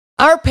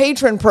Our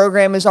patron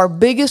program is our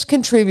biggest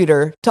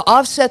contributor to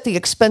offset the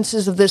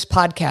expenses of this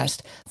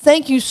podcast.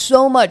 Thank you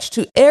so much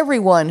to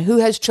everyone who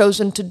has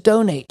chosen to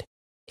donate.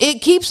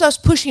 It keeps us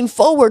pushing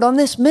forward on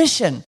this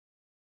mission.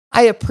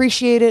 I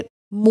appreciate it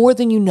more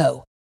than you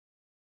know.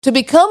 To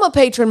become a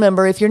patron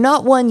member, if you're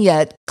not one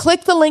yet,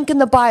 click the link in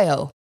the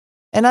bio,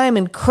 and I am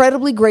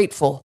incredibly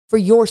grateful for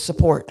your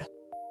support.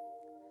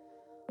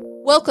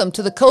 Welcome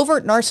to the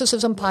Covert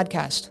Narcissism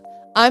Podcast.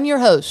 I'm your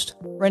host,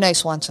 Renee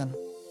Swanson.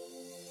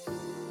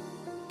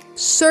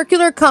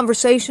 Circular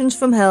Conversations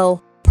from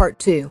Hell, Part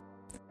 2.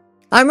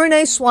 I'm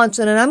Renee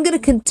Swanson, and I'm going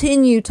to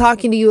continue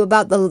talking to you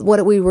about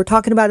what we were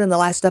talking about in the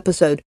last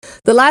episode.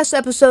 The last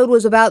episode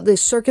was about the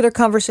circular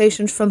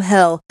conversations from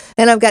hell,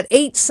 and I've got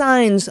 8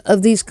 signs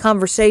of these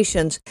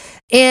conversations.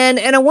 And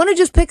I want to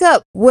just pick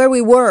up where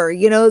we were.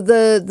 You know,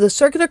 the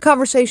circular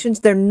conversations,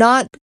 they're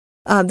not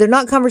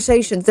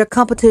conversations, they're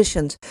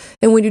competitions.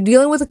 And when you're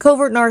dealing with a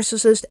covert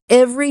narcissist,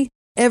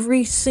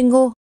 every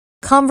single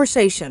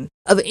conversation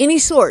of any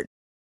sort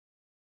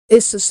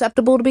is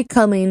susceptible to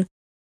becoming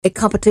a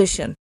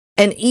competition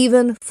and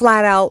even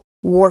flat out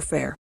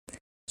warfare.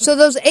 So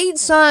those 8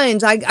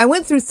 signs, I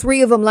went through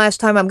 3 of them last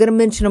time. I'm going to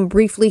mention them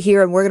briefly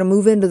here, and we're going to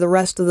move into the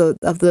rest of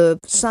the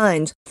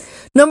signs.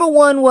 Number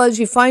 1 was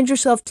you find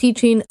yourself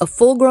teaching a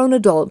full-grown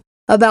adult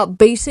about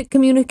basic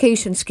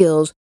communication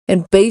skills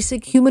and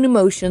basic human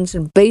emotions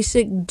and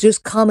basic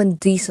just common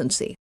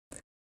decency.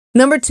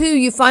 Number 2,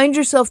 you find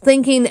yourself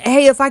thinking,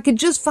 hey, if I could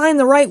just find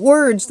the right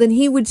words, then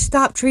he would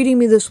stop treating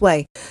me this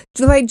way.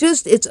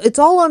 It's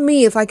all on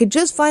me. If I could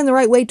just find the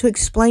right way to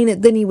explain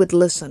it, then he would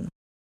listen.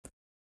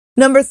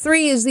 Number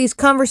 3 is these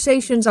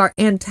conversations are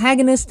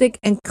antagonistic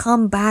and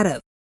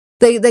combative.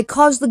 They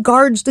cause the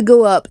guards to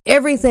go up.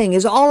 Everything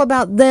is all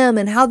about them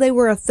and how they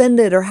were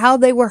offended or how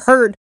they were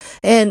hurt,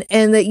 and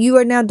that you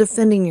are now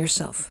defending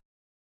yourself.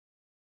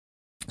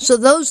 So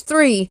those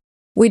 3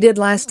 we did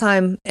last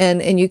time,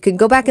 and you can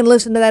go back and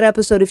listen to that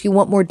episode if you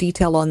want more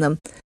detail on them.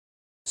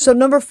 So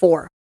number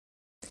 4,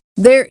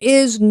 there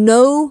is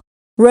no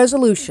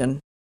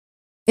resolution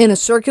in a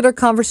circular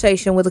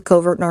conversation with a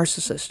covert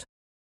narcissist.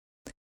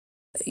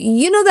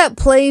 You know that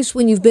place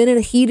when you've been in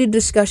a heated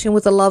discussion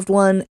with a loved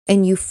one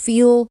and you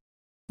feel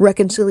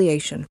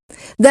reconciliation?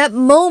 That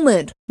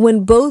moment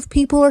when both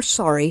people are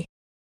sorry,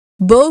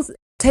 both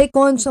take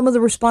on some of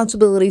the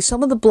responsibility,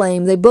 some of the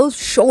blame, they both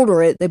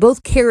shoulder it, they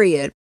both carry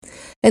it,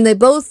 and they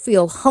both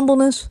feel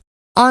humbleness,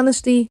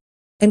 honesty,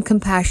 and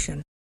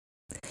compassion.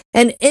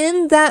 And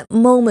in that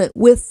moment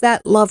with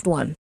that loved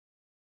one,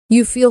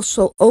 you feel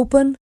so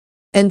open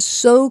and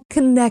so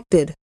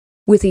connected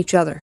with each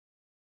other.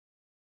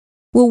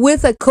 Well,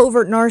 with a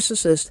covert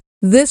narcissist,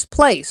 this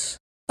place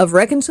of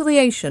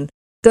reconciliation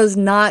does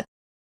not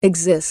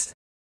exist.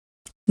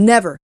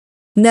 Never,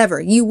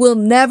 never. You will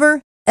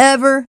never,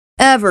 ever,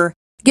 ever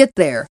get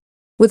there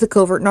with a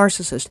covert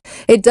narcissist.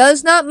 It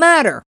does not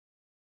matter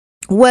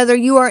whether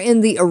you are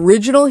in the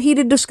original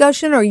heated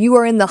discussion or you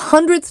are in the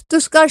 100th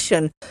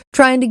discussion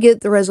trying to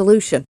get the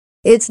resolution.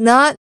 It's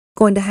not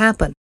going to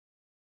happen.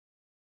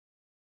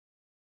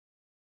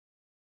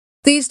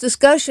 These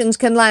discussions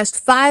can last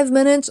 5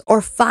 minutes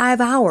or 5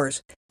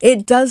 hours.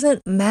 It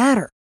doesn't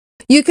matter.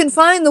 You can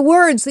find the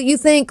words that you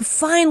think,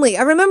 finally.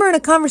 I remember in a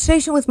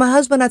conversation with my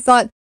husband, I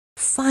thought,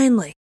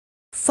 finally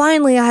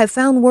I have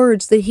found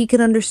words that he can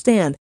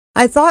understand.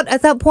 I thought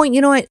at that point,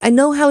 I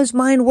know how his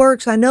mind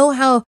works. I know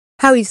how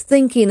he's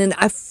thinking, and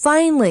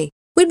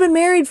we'd been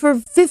married for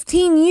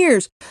 15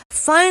 years.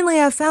 Finally,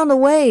 I found a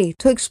way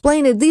to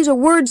explain it. These are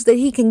words that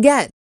he can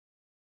get.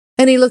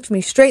 And he looked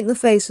me straight in the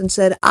face and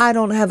said, I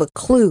don't have a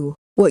clue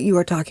what you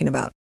are talking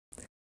about.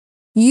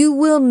 You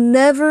will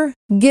never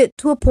get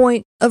to a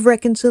point of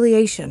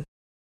reconciliation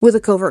with a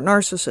covert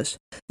narcissist.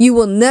 You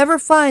will never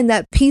find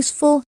that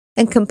peaceful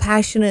and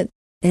compassionate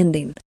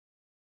ending.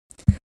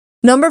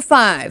 Number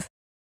 5,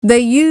 they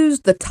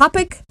use the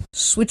topic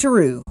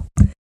switcheroo.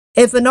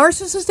 If a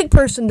narcissistic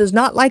person does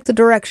not like the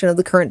direction of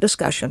the current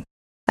discussion,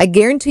 I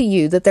guarantee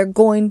you that they're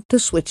going to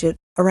switch it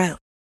around.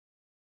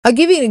 I'll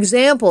give you an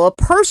example, a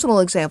personal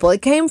example.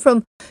 It came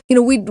from,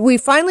 we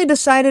finally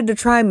decided to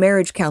try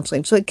marriage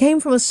counseling. So it came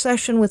from a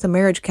session with a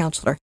marriage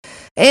counselor.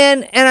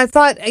 And I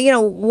thought,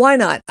 why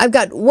not? I've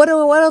got, what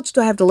else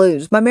do I have to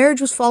lose? My marriage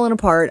was falling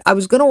apart. I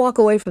was going to walk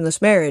away from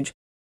this marriage.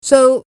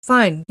 So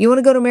fine, you want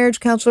to go to a marriage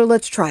counselor?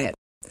 Let's try it.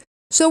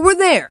 So we're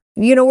there.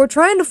 We're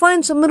trying to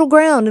find some middle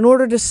ground in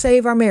order to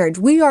save our marriage.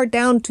 We are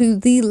down to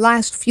the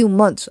last few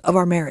months of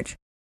our marriage.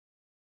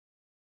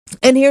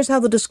 And here's how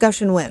the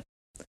discussion went.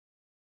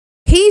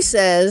 He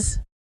says,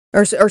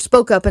 or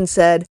spoke up and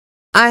said,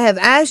 I have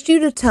asked you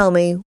to tell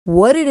me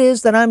what it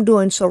is that I'm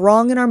doing so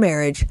wrong in our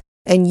marriage,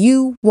 and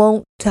you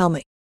won't tell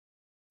me.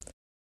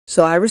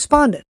 So I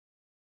responded,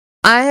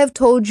 I have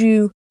told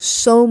you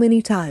so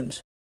many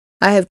times.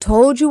 I have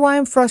told you why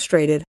I'm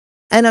frustrated,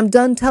 and I'm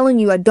done telling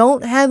you I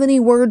don't have any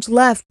words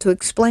left to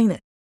explain it.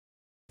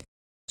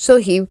 So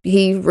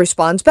he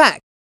responds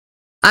back,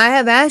 I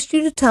have asked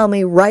you to tell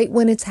me right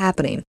when it's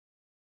happening.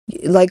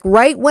 Like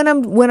right when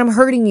I'm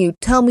hurting you,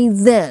 tell me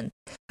then.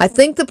 I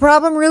think the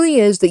problem really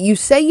is that you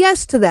say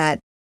yes to that,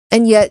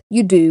 and yet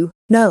you do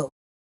no.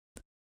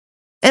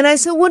 And I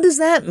said, what does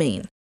that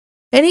mean?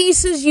 And he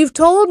says, you've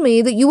told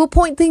me that you will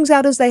point things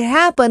out as they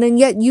happen, and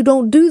yet you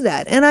don't do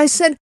that. And I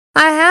said,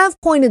 I have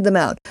pointed them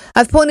out.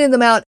 I've pointed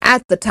them out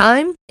at the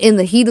time, in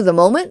the heat of the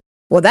moment.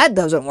 Well, that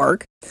doesn't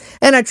work.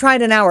 And I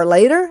tried an hour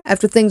later,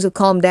 after things have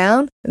calmed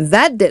down.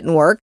 That didn't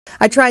work.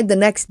 I tried the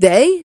next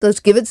day.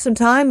 Let's give it some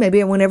time,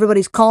 maybe when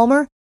everybody's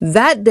calmer.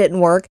 That didn't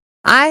work.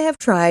 I have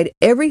tried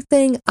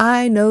everything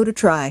I know to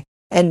try,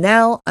 and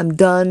now I'm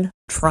done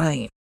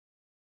trying.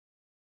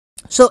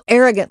 So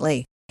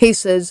arrogantly, he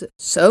says,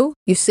 so,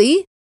 you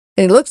see?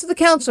 And he looks at the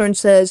counselor and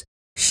says,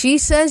 she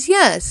says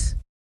yes,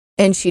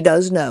 and she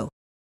does no.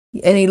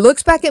 And he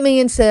looks back at me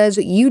and says,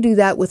 you do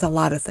that with a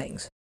lot of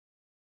things.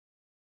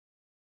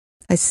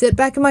 I sit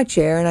back in my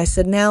chair and I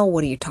said, now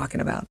what are you talking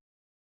about?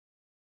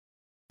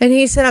 And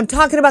he said, I'm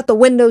talking about the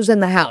windows in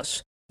the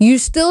house. You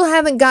still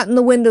haven't gotten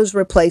the windows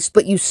replaced,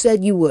 but you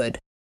said you would.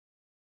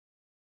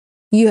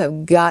 You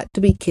have got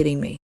to be kidding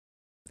me.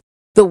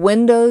 The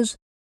windows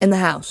in the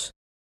house.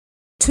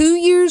 2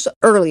 years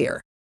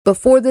earlier,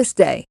 before this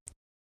day,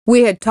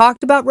 we had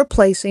talked about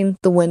replacing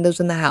the windows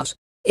in the house.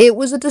 It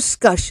was a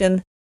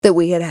discussion that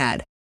we had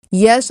had.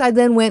 Yes, I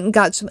then went and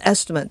got some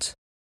estimates.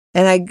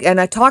 And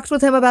I talked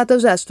with him about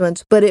those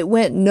estimates, but it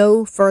went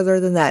no further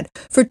than that.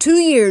 For 2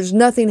 years,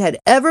 nothing had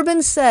ever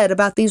been said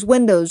about these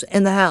windows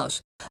in the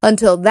house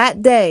until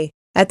that day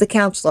at the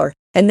counselor.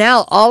 And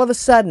now, all of a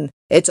sudden,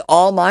 it's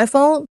all my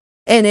fault?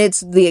 And it's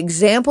the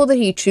example that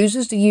he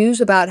chooses to use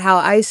about how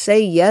I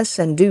say yes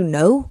and do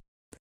no?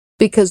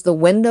 Because the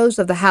windows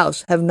of the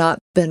house have not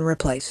been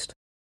replaced.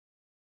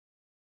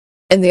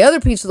 And the other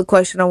piece of the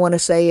question I want to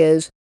say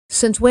is,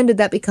 since when did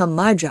that become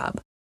my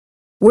job?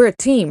 We're a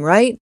team,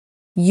 right?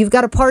 You've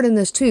got a part in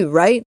this too,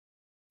 right?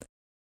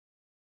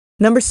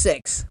 Number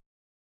 6,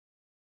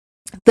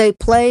 they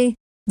play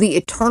the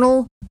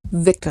eternal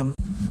victim.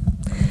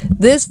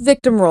 This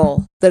victim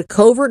role that a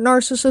covert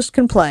narcissist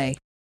can play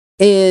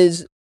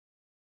is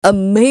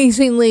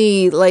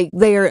amazingly,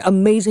 they are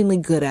amazingly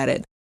good at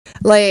it.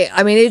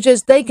 It's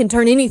just, they can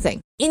turn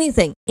anything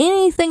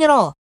at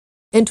all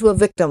into a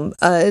victim,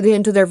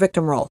 into their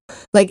victim role.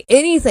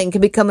 Anything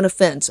can become an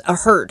offense, a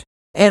hurt,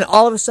 and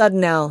all of a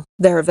sudden now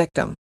they're a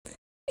victim.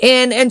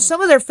 And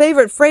some of their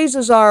favorite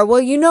phrases are,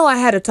 well, I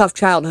had a tough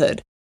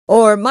childhood,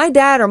 or my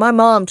dad or my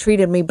mom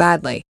treated me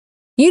badly.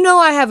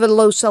 I have a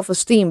low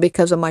self-esteem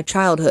because of my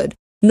childhood.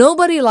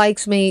 Nobody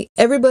likes me.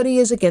 Everybody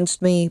is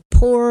against me.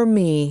 Poor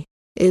me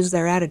is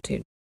their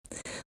attitude.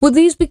 Well,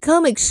 these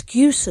become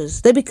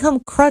excuses. They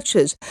become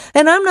crutches.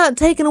 And I'm not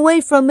taken away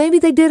from, maybe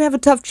they did have a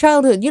tough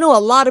childhood. A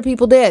lot of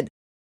people did.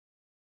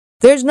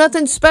 There's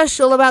nothing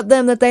special about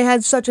them that they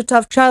had such a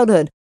tough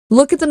childhood.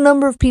 Look at the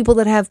number of people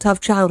that have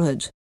tough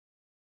childhoods.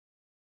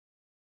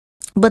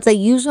 But they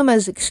use them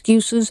as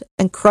excuses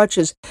and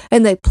crutches,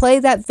 and they play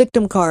that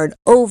victim card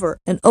over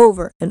and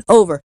over and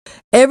over.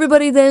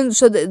 Everybody then,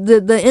 so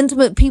the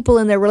intimate people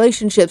in their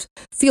relationships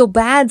feel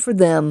bad for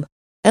them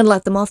and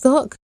let them off the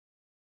hook.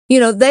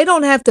 They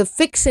don't have to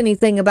fix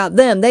anything about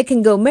them. They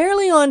can go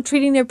merrily on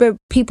treating their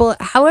people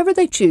however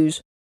they choose.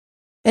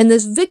 And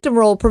this victim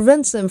role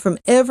prevents them from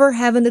ever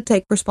having to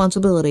take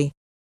responsibility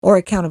or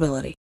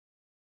accountability.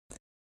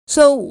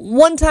 So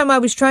one time I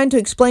was trying to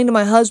explain to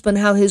my husband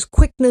how his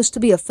quickness to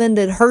be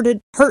offended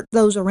hurt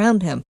those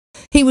around him.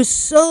 He was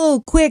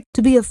so quick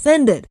to be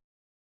offended.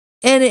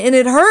 And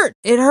it hurt.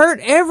 It hurt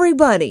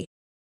everybody.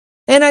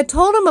 And I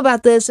told him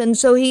about this, and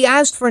so he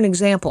asked for an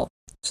example.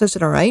 So I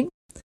said, all right.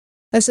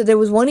 I said, there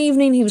was one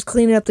evening he was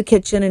cleaning up the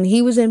kitchen, and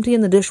he was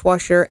emptying the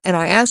dishwasher, and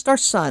I asked our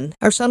son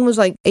was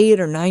 8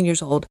 or 9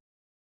 years old.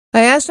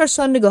 I asked our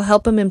son to go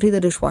help him empty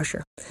the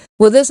dishwasher.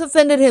 Well, this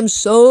offended him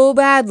so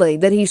badly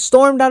that he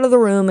stormed out of the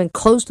room and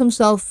closed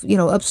himself,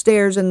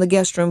 upstairs in the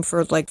guest room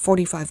for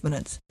 45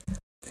 minutes.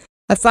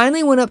 I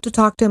finally went up to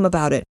talk to him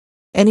about it,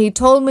 and he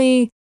told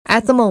me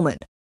at the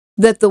moment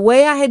that the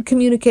way I had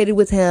communicated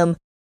with him,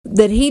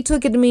 that he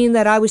took it to mean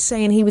that I was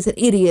saying he was an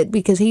idiot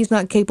because he's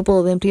not capable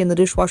of emptying the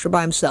dishwasher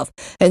by himself,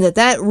 and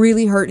that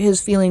really hurt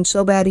his feelings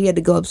so bad he had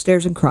to go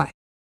upstairs and cry.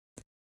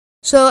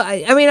 So,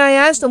 I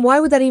asked him,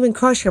 why would that even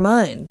cross your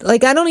mind? I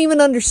don't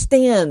even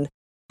understand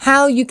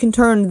how you can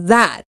turn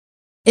that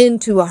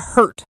into a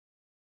hurt.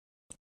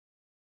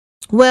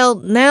 Well,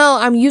 now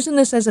I'm using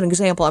this as an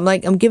example.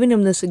 I'm giving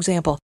him this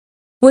example.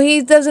 Well,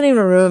 he doesn't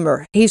even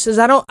remember. He says,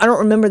 I don't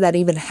remember that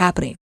even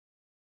happening.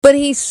 But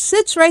he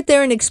sits right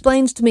there and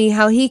explains to me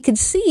how he could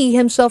see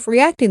himself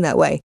reacting that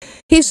way.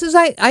 He says,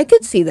 I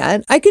could see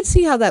that. I could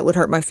see how that would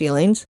hurt my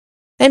feelings.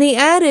 And he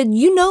added,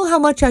 you know how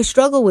much I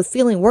struggle with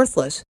feeling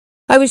worthless.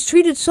 I was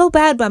treated so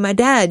bad by my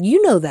dad.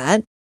 You know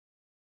that.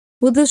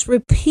 Well, this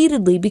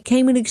repeatedly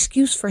became an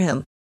excuse for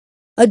him,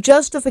 a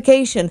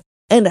justification,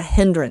 and a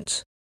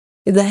hindrance.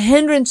 The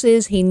hindrance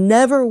is he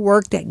never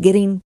worked at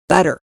getting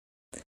better.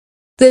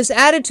 This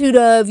attitude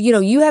of,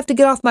 you have to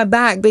get off my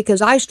back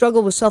because I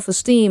struggle with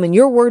self-esteem and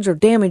your words are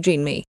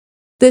damaging me.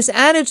 This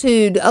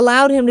attitude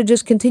allowed him to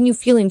just continue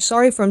feeling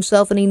sorry for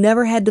himself, and he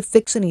never had to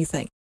fix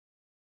anything.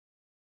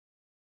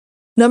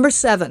 Number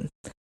 7,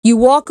 you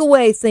walk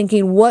away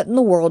thinking, what in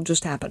the world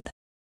just happened?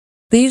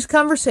 These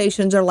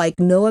conversations are like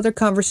no other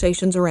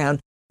conversations around.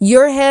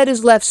 Your head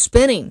is left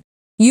spinning.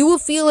 You will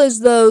feel as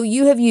though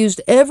you have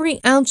used every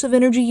ounce of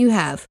energy you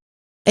have,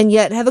 and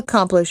yet have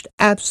accomplished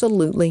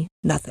absolutely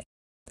nothing.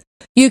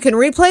 You can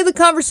replay the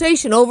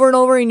conversation over and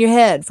over in your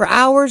head for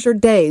hours or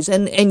days,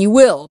 and you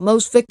will.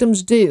 Most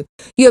victims do.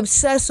 You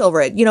obsess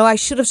over it. I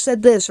should have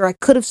said this, or I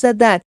could have said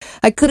that.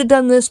 I could have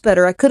done this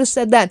better. I could have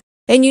said that.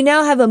 And you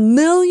now have a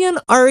million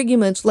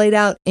arguments laid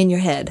out in your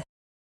head.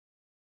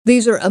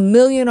 These are a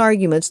million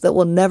arguments that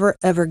will never,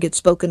 ever get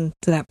spoken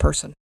to that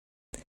person.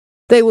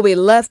 They will be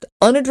left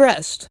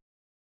unaddressed.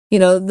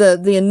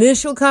 The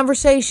initial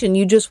conversation,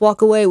 you just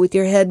walk away with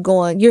your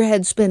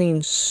head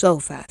spinning so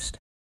fast.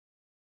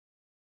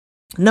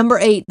 Number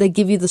 8, they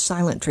give you the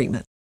silent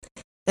treatment.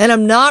 And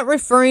I'm not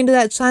referring to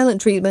that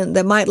silent treatment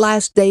that might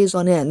last days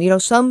on end.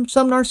 Some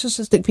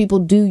narcissistic people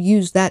do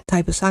use that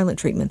type of silent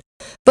treatment.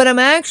 But I'm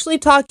actually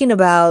talking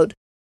about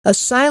a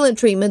silent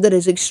treatment that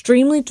is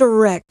extremely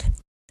direct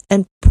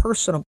and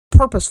personal,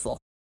 purposeful.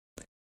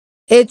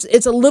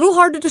 It's a little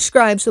hard to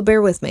describe, so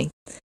bear with me.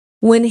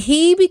 When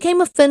he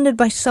became offended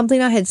by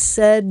something I had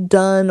said,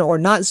 done, or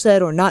not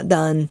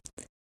done,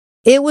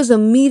 it was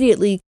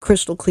immediately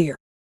crystal clear.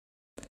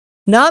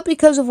 Not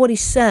because of what he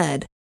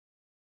said,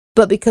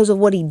 but because of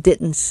what he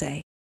didn't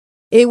say.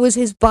 It was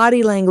his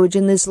body language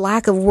and this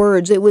lack of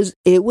words. It was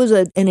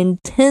an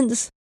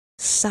intense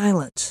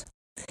silence.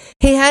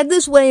 He had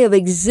this way of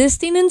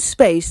existing in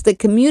space that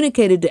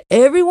communicated to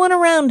everyone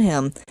around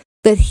him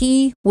that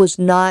he was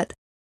not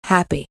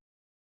happy.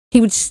 He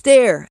would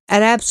stare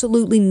at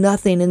absolutely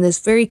nothing in this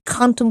very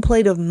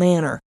contemplative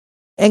manner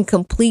and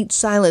complete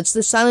silence.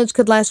 The silence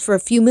could last for a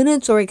few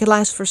minutes or it could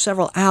last for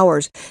several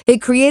hours.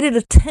 It created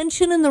a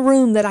tension in the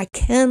room that I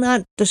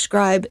cannot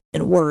describe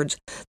in words.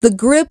 The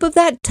grip of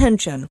that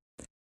tension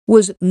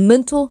was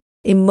mental,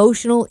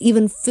 emotional,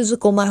 even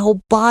physical. My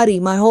whole body,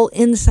 my whole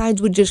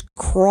insides would just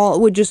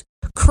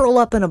curl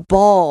up in a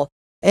ball.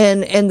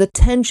 And the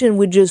tension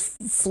would just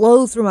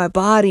flow through my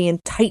body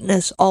and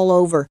tightness all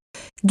over.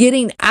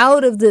 Getting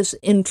out of this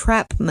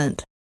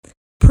entrapment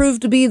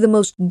proved to be the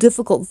most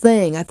difficult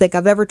thing I think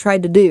I've ever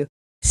tried to do.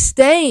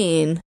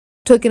 Staying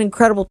took an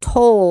incredible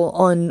toll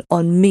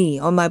on me,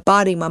 on my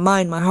body, my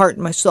mind, my heart,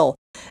 and my soul.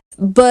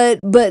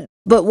 But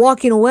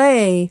walking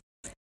away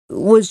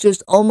was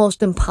just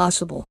almost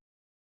impossible.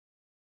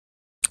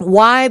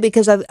 Why?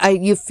 Because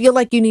you feel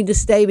like you need to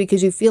stay,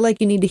 because you feel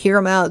like you need to hear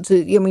them out.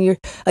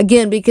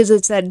 Because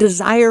it's that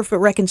desire for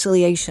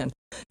reconciliation.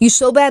 You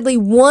so badly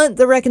want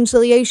the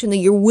reconciliation that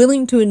you're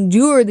willing to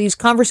endure these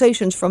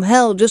conversations from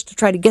hell just to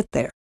try to get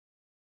there.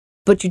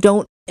 But you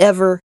don't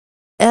ever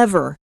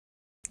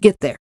get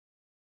there.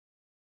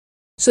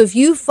 So if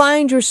you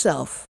find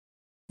yourself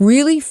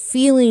really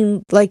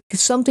feeling like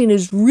something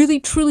is really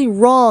truly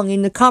wrong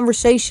in the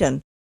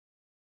conversation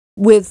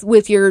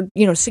with your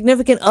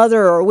significant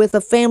other or with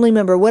a family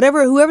member,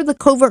 whoever the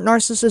covert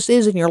narcissist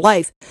is in your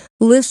life,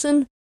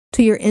 listen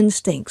to your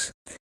instincts.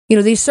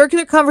 These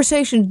circular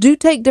conversations do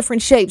take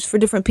different shapes for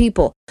different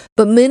people,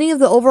 but many of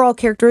the overall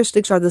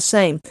characteristics are the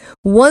same.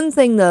 One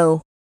thing,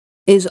 though,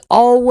 is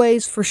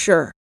always for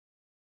sure.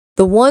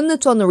 The one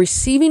that's on the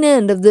receiving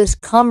end of this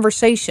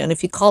conversation,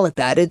 if you call it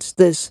that, it's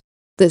this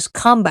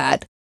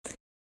combat,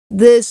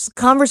 this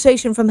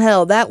conversation from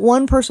hell, that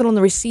one person on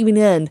the receiving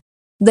end,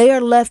 they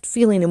are left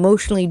feeling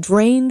emotionally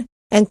drained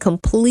and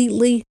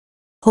completely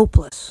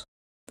hopeless.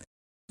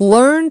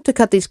 Learn to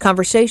cut these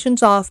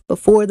conversations off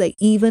before they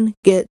even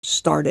get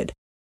started.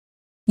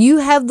 You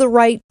have the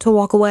right to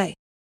walk away.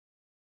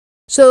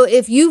 So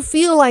if you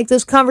feel like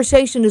this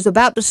conversation is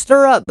about to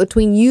stir up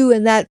between you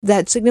and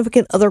that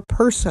significant other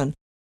person,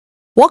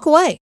 walk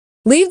away.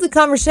 Leave the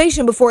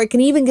conversation before it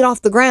can even get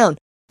off the ground.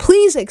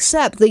 Please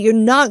accept that you're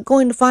not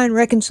going to find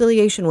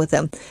reconciliation with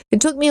them. It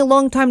took me a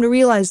long time to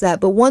realize that,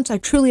 but once I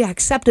truly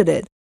accepted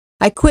it,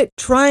 I quit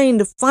trying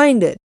to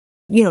find it,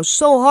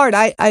 so hard.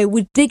 I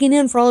was digging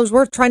in for all it was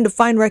worth trying to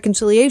find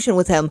reconciliation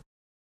with him.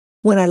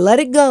 When I let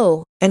it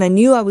go and I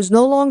knew I was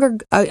no longer,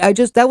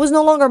 that was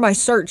no longer my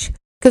search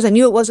because I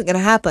knew it wasn't going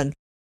to happen.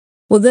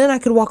 Well, then I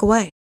could walk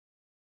away.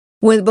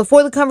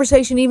 Before the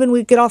conversation even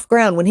would get off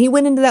ground, when he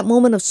went into that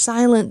moment of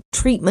silent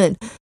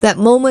treatment, that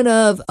moment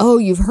of, oh,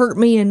 you've hurt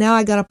me and now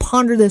I got to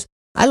ponder this,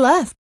 I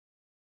left.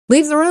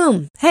 Leave the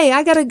room. Hey,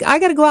 I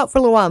gotta go out for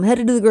a little while. I'm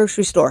headed to the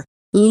grocery store.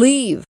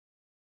 Leave.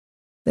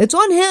 It's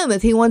on him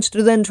if he wants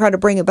to then try to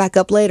bring it back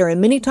up later.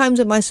 And many times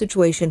in my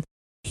situation,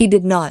 he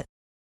did not.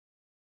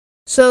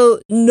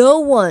 So no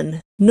one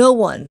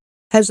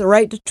has the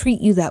right to treat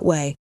you that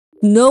way.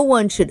 No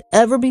one should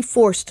ever be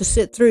forced to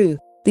sit through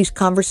these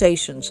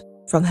conversations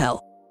from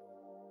hell.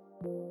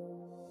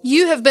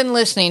 You have been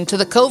listening to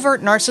the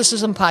Covert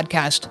Narcissism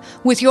Podcast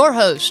with your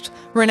host,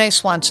 Renee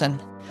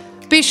Swanson.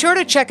 Be sure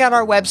to check out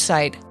our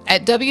website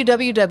at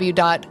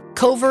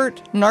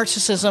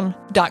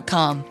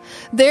www.covertnarcissism.com.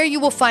 There you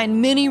will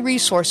find many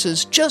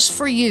resources just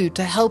for you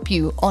to help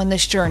you on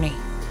this journey.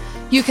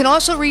 You can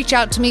also reach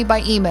out to me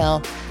by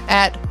email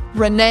at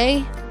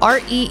Renee,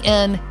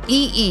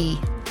 RENEE,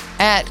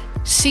 at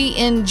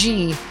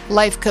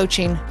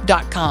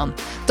cnglifecoaching.com.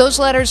 Those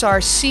letters are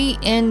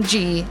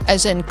CNG,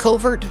 as in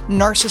Covert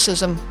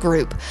Narcissism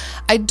Group.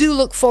 I do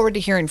look forward to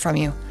hearing from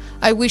you.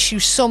 I wish you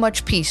so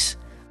much peace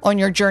on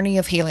your journey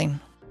of healing.